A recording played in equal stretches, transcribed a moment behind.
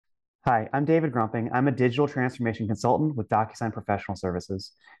Hi, I'm David Grumping. I'm a digital transformation consultant with Docusign Professional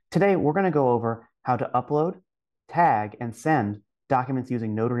Services. Today, we're going to go over how to upload, tag, and send documents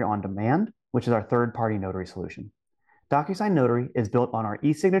using Notary On-Demand, which is our third-party notary solution. Docusign Notary is built on our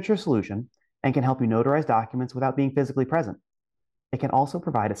eSignature solution and can help you notarize documents without being physically present. It can also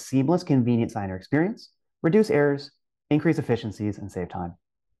provide a seamless, convenient signer experience, reduce errors, increase efficiencies, and save time.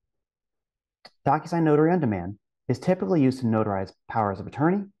 Docusign Notary On-Demand is typically used to notarize powers of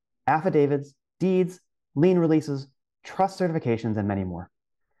attorney, affidavits, deeds, lien releases, trust certifications, and many more.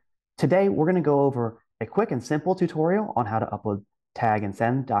 Today, we're going to go over a quick and simple tutorial on how to upload, tag, and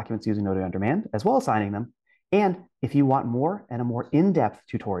send documents using Notary On-Demand, as well as signing them. And if you want more and a more in-depth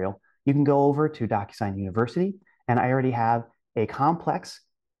tutorial, you can go over to Docusign University, and I already have a complex,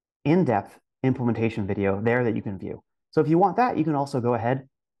 in-depth implementation video there that you can view. So if you want that, you can also go ahead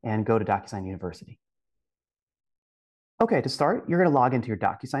and go to Docusign University. Okay, to start, you're going to log into your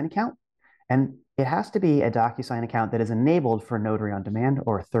Docusign account, and it has to be a Docusign account that is enabled for Notary On-Demand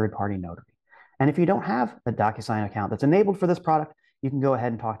or a third-party notary. And if you don't have a Docusign account that's enabled for this product, you can go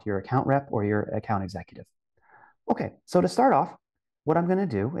ahead and talk to your account rep or your account executive. Okay, so to start off, what I'm going to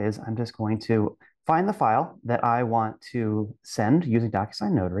do is I'm just going to find the file that I want to send using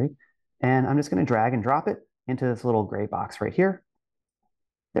Docusign Notary, and I'm just going to drag and drop it into this little gray box right here.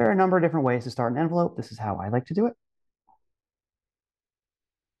 There are a number of different ways to start an envelope. This is how I like to do it.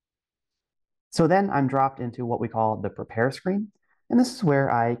 So then I'm dropped into what we call the prepare screen. And this is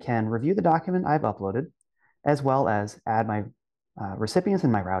where I can review the document I've uploaded, as well as add my recipients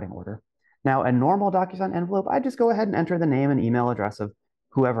in my routing order. Now, a normal DocuSign envelope, I just go ahead and enter the name and email address of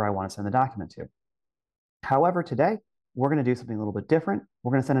whoever I want to send the document to. However, today, we're going to do something a little bit different.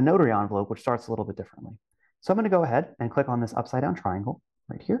 We're going to send a notary envelope, which starts a little bit differently. So I'm going to go ahead and click on this upside down triangle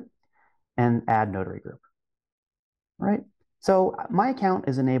right here and add notary group. All right. So my account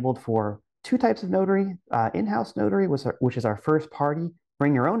is enabled for two types of notary, in-house notary, which is our first party,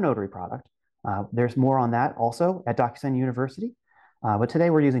 bring your own notary product. There's more on that also at Docusign University. But today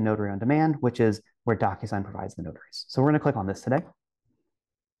we're using Notary On-Demand, which is where Docusign provides the notaries. So we're going to click on this today.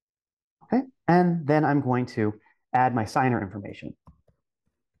 Okay, and then I'm going to add my signer information.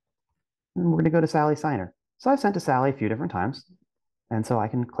 And we're going to go to Sally Signer. So I've sent to Sally a few different times, and so I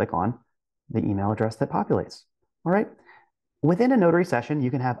can click on the email address that populates. All right, within a notary session, you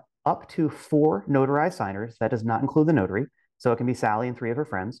can have up to 4 notarized signers. That does not include the notary. So it can be Sally and 3 of her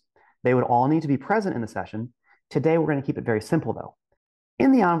friends. They would all need to be present in the session. Today, we're going to keep it very simple, though.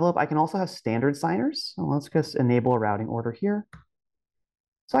 In the envelope, I can also have standard signers. So let's just enable a routing order here.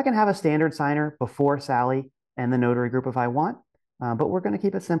 So I can have a standard signer before Sally and the notary group if I want, but we're going to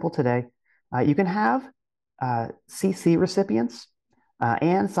keep it simple today. You can have CC recipients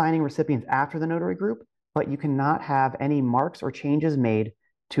and signing recipients after the notary group, but you cannot have any marks or changes made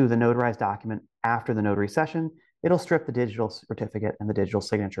to the notarized document after the notary session. It'll strip the digital certificate and the digital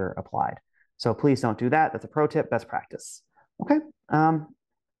signature applied. So please don't do that. That's a pro tip, best practice. Okay, I'm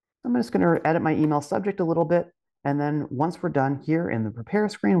just going to edit my email subject a little bit. And then once we're done here in the prepare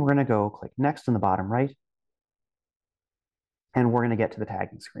screen, we're going to go click next in the bottom right. And we're going to get to the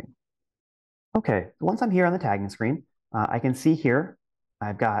tagging screen. Okay, once I'm here on the tagging screen, I can see here,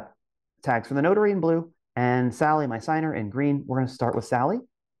 I've got tags for the notary in blue and Sally, my signer, in green. We're going to start with Sally.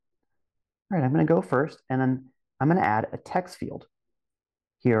 All right, I'm going to go first, and then I'm going to add a text field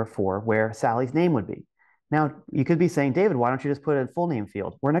here for where Sally's name would be. Now, you could be saying, David, why don't you just put a full name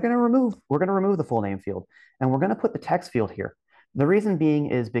field? We're going to remove the full name field, and we're going to put the text field here. The reason being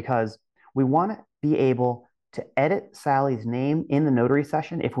is because we want to be able to edit Sally's name in the notary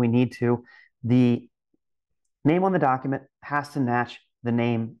session if we need to. The name on the document has to match the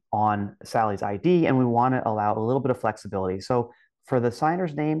name on Sally's ID, and we want to allow a little bit of flexibility. So for the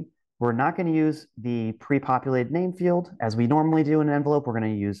signer's name, we're not going to use the pre-populated name field as we normally do in an envelope. We're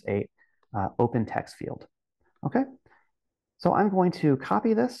going to use a open text field. Okay, so I'm going to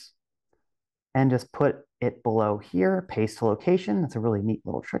copy this and just put it below here, paste to location. That's a really neat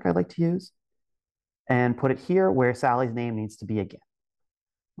little trick I like to use. And put it here where Sally's name needs to be again.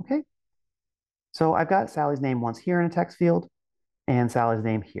 Okay, so I've got Sally's name once here in a text field and Sally's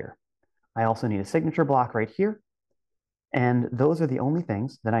name here. I also need a signature block right here. And those are the only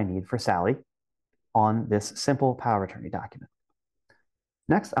things that I need for Sally on this simple power of attorney document.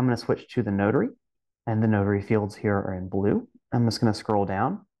 Next, I'm going to switch to the notary, and the notary fields here are in blue. I'm just going to scroll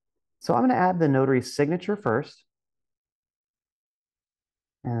down. So I'm going to add the notary's signature first.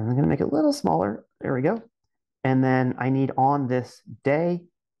 And I'm going to make it a little smaller. There we go. And then I need on this day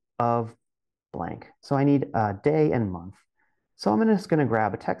of blank. So I need a day and month. So I'm just going to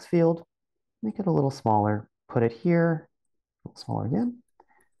grab a text field, make it a little smaller, put it here, a little smaller again.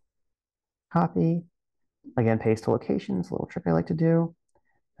 copy, again, paste to locations, a little trick I like to do,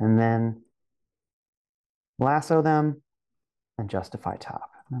 and then lasso them and justify top.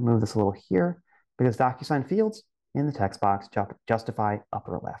 I'm gonna move this a little here because Docusign fields in the text box justify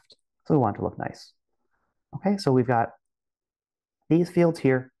upper left. So we want it to look nice. Okay, so we've got these fields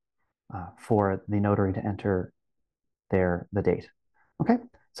here for the notary to enter the date. Okay,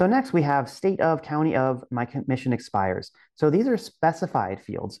 so next we have state of, county of, my commission expires. So these are specified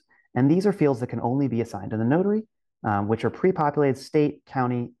fields, and these are fields that can only be assigned to the notary, which are pre-populated state,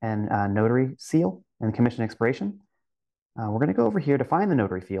 county, and notary seal and commission expiration. We're going to go over here to find the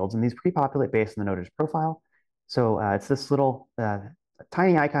notary fields, and these pre-populate based on the notary's profile. So it's this little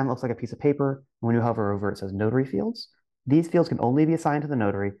tiny icon that looks like a piece of paper. When you hover over it, says notary fields. These fields can only be assigned to the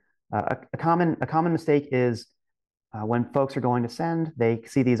notary. A common mistake is when folks are going to send, they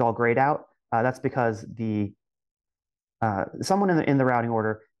see these all grayed out. That's because someone in the routing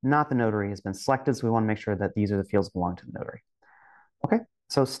order, not the notary, has been selected. So we want to make sure that these are the fields that belong to the notary. Okay,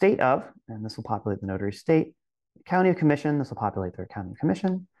 so state of, and this will populate the notary state. County of commission, this will populate their county of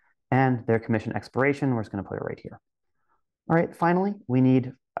commission, and their commission expiration, we're just going to put it right here. All right, finally, we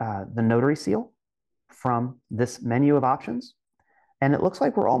need the notary seal from this menu of options. And it looks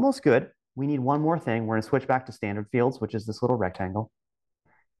like we're almost good. We need one more thing. We're going to switch back to standard fields, which is this little rectangle.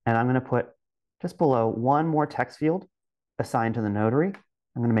 And I'm going to put just below one more text field assigned to the notary.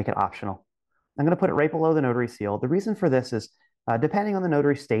 I'm going to make it optional. I'm going to put it right below the notary seal. The reason for this is depending on the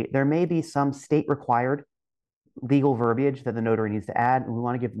notary state, there may be some state required legal verbiage that the notary needs to add, and we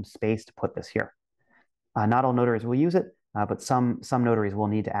want to give them space to put this here. Not all notaries will use it, but some notaries will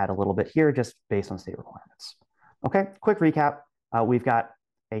need to add a little bit here just based on state requirements. Okay, quick recap. We've got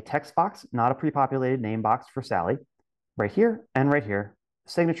a text box, not a pre-populated name box for Sally, right here and right here.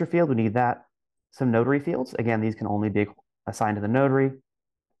 Signature field, we need that. Some notary fields. Again, these can only be assigned to the notary.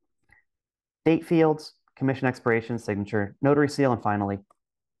 Date fields, commission expiration, signature, notary seal, and finally,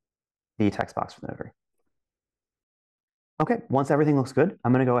 the text box for the notary. Okay, once everything looks good,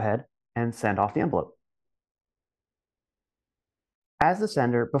 I'm going to go ahead and send off the envelope. As the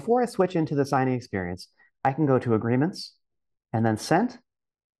sender, before I switch into the signing experience, I can go to agreements and then sent.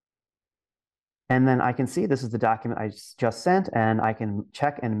 And then I can see this is the document I just sent, and I can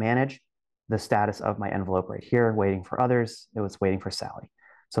check and manage the status of my envelope right here, waiting for others. It was waiting for Sally.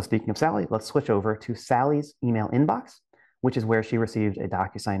 So speaking of Sally, let's switch over to Sally's email inbox, which is where she received a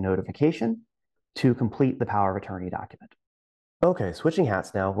Docusign notification to complete the power of attorney document. Okay, switching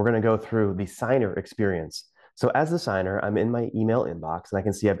hats now, we're going to go through the signer experience. So as the signer, I'm in my email inbox, and I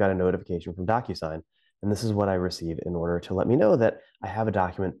can see I've got a notification from Docusign. And this is what I receive in order to let me know that I have a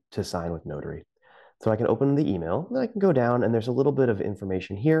document to sign with Notary. So I can open the email, and I can go down, and there's a little bit of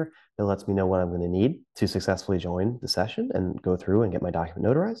information here that lets me know what I'm going to need to successfully join the session and go through and get my document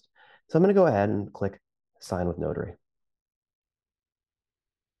notarized. So I'm going to go ahead and click Sign with Notary.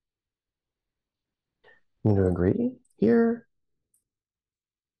 I'm going to agree here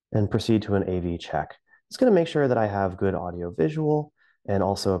and proceed to an AV check. It's going to make sure that I have good audio visual and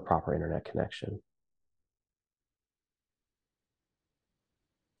also a proper internet connection.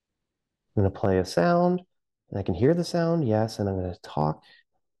 I'm going to play a sound, and I can hear the sound, yes, and I'm going to talk,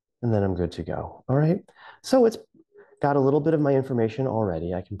 and then I'm good to go. All right, so it's got a little bit of my information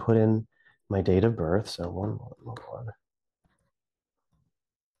already. I can put in my date of birth, so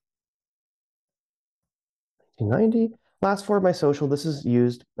 1990. Last four of my social, this is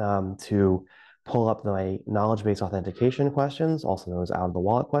used to pull up my knowledge-based authentication questions, also known as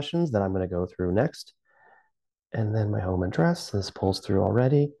out-of-the-wallet questions that I'm going to go through next. And then my home address, this pulls through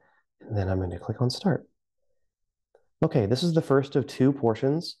already. And then I'm going to click on Start. Okay, this is the first of two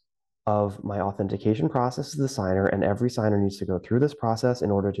portions of my authentication process as the signer, and every signer needs to go through this process in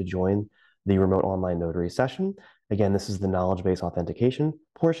order to join the remote online notary session. Again, this is the knowledge-based authentication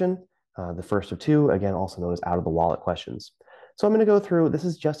portion, the first of two, again, also known as out-of-the-wallet questions. So I'm going to go through, this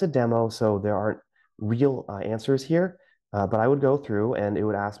is just a demo, so there aren't real answers here, but I would go through and it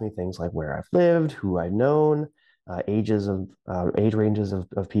would ask me things like where I've lived, who I've known, age ranges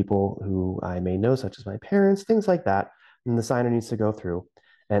of people who I may know, such as my parents, things like that. And the signer needs to go through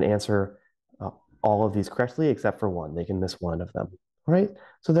and answer all of these correctly, except for one. They can miss one of them. All right,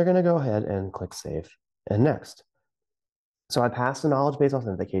 so they're going to go ahead and click Save and Next. So I passed the knowledge-based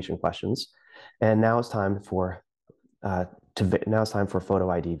authentication questions, and now it's time for photo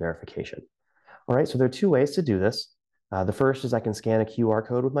ID verification. All right, so there are two ways to do this. The first is I can scan a QR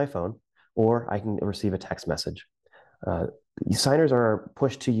code with my phone, or I can receive a text message. Signers are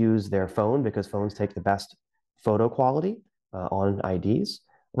pushed to use their phone because phones take the best photo quality on IDs.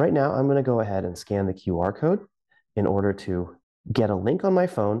 Right now, I'm going to go ahead and scan the QR code in order to get a link on my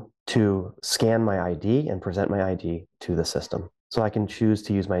phone to scan my ID and present my ID to the system. So I can choose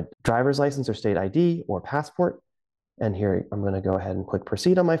to use my driver's license or state ID or passport. And here I'm going to go ahead and click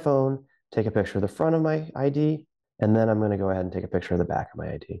proceed on my phone, take a picture of the front of my ID, and then I'm going to go ahead and take a picture of the back of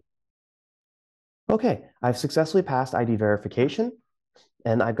my ID. Okay, I've successfully passed ID verification,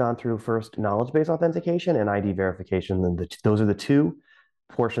 and I've gone through first knowledge-based authentication and ID verification. And those are the two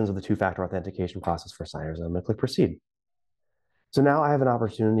portions of the two-factor authentication process for signers. I'm going to click proceed. So now I have an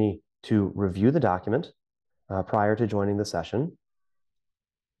opportunity to review the document prior to joining the session,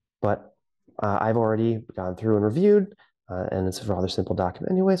 but I've already gone through and reviewed, and it's a rather simple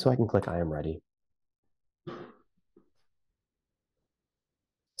document anyway, so I can click I am ready.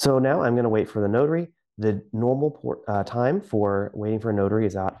 So now I'm going to wait for the notary. The normal time for waiting for a notary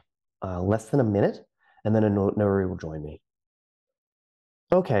is at less than a minute, and then a notary will join me.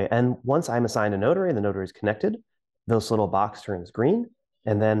 Okay, and once I'm assigned a notary and the notary is connected, this little box turns green,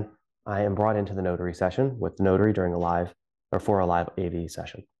 and then I am brought into the notary session with the notary during a live or for a live AV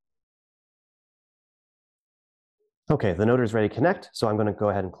session. Okay, the notary is ready to connect, so I'm going to go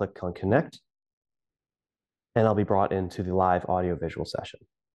ahead and click on connect, and I'll be brought into the live audio visual session.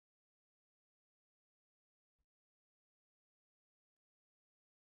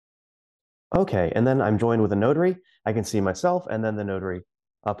 Okay, and then I'm joined with a notary. I can see myself and then the notary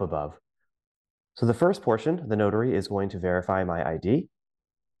up above. So the first portion, the notary is going to verify my ID.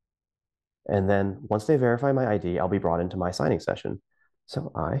 And then once they verify my ID, I'll be brought into my signing session.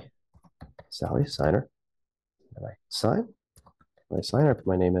 So Sally, signer, and I sign. When I sign, I put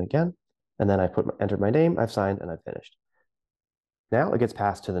my name in again, and then I entered my name, I've signed, and I've finished. Now it gets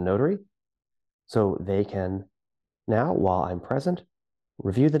passed to the notary, so they can now, while I'm present,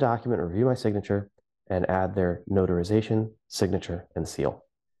 review the document, review my signature, and add their notarization, signature, and seal.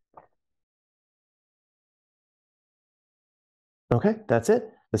 Okay, that's it.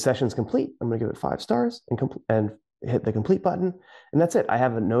 The session's complete. I'm going to give it 5 stars and hit the complete button. And that's it. I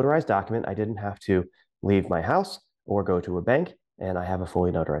have a notarized document. I didn't have to leave my house or go to a bank, and I have a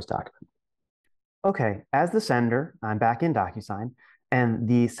fully notarized document. Okay, as the sender, I'm back in Docusign, and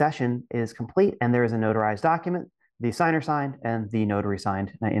the session is complete, and there is a notarized document, the signer signed, and the notary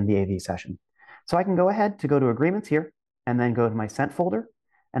signed in the AV session. So I can go ahead to go to agreements here, and then go to my sent folder,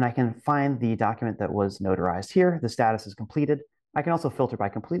 and I can find the document that was notarized here. The status is completed. I can also filter by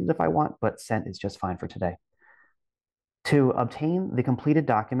completed if I want, but sent is just fine for today. To obtain the completed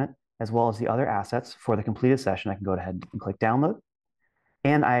document, as well as the other assets for the completed session, I can go ahead and click download.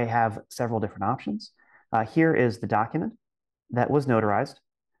 And I have several different options. Here is the document that was notarized,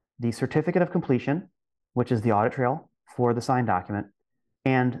 the certificate of completion, which is the audit trail for the signed document,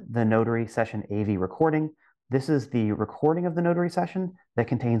 and the notary session AV recording. This is the recording of the notary session that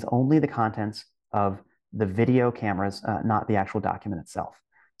contains only the contents of the video cameras, not the actual document itself.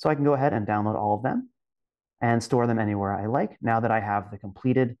 So I can go ahead and download all of them and store them anywhere I like now that I have the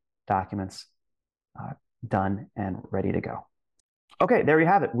completed documents done and ready to go. Okay, there you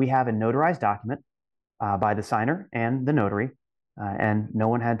have it. We have a notarized document by the signer and the notary, and no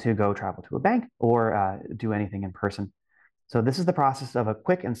one had to go travel to a bank or do anything in person. So this is the process of a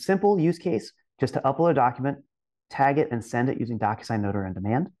quick and simple use case just to upload a document, tag it, and send it using Docusign Notary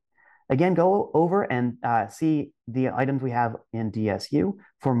On-Demand. Again, go over and see the items we have in DSU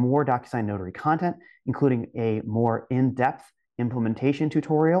for more Docusign Notary content, including a more in-depth implementation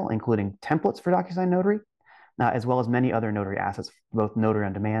tutorial, including templates for Docusign Notary, as well as many other notary assets, both Notary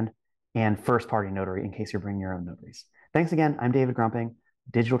On-Demand and first-party notary in case you're bringing your own notaries. Thanks again. I'm David Grumping,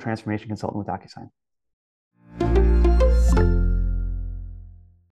 Digital Transformation Consultant with Docusign.